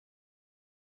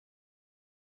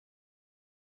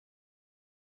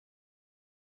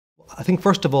I think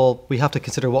first of all, we have to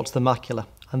consider what's the macula.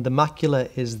 And the macula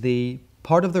is the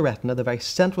part of the retina, the very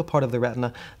central part of the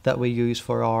retina that we use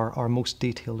for our most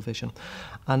detailed vision.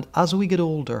 And as we get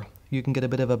older, you can get a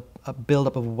bit of a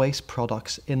buildup of waste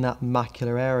products in that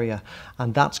macular area,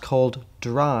 and that's called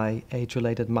dry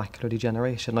age-related macular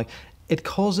degeneration. Now, it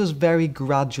causes very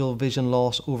gradual vision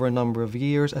loss over a number of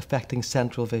years, affecting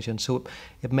central vision. So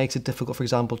it makes it difficult, for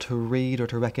example, to read or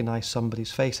to recognize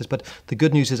somebody's faces. But the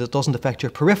good news is it doesn't affect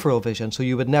your peripheral vision, so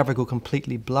you would never go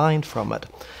completely blind from it.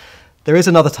 There is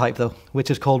another type, though, which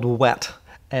is called wet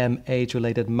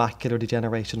age-related macular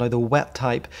degeneration. Now, the wet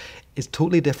type is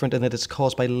totally different in that it's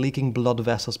caused by leaking blood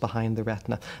vessels behind the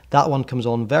retina. That one comes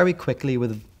on very quickly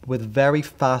with very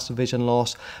fast vision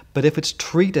loss, but if it's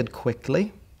treated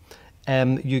quickly,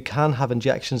 you can have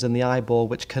injections in the eyeball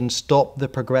which can stop the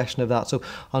progression of that. So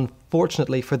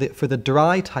unfortunately for the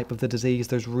dry type of the disease,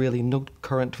 there's really no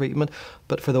current treatment,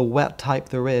 but for the wet type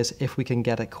there is, if we can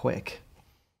get it quick.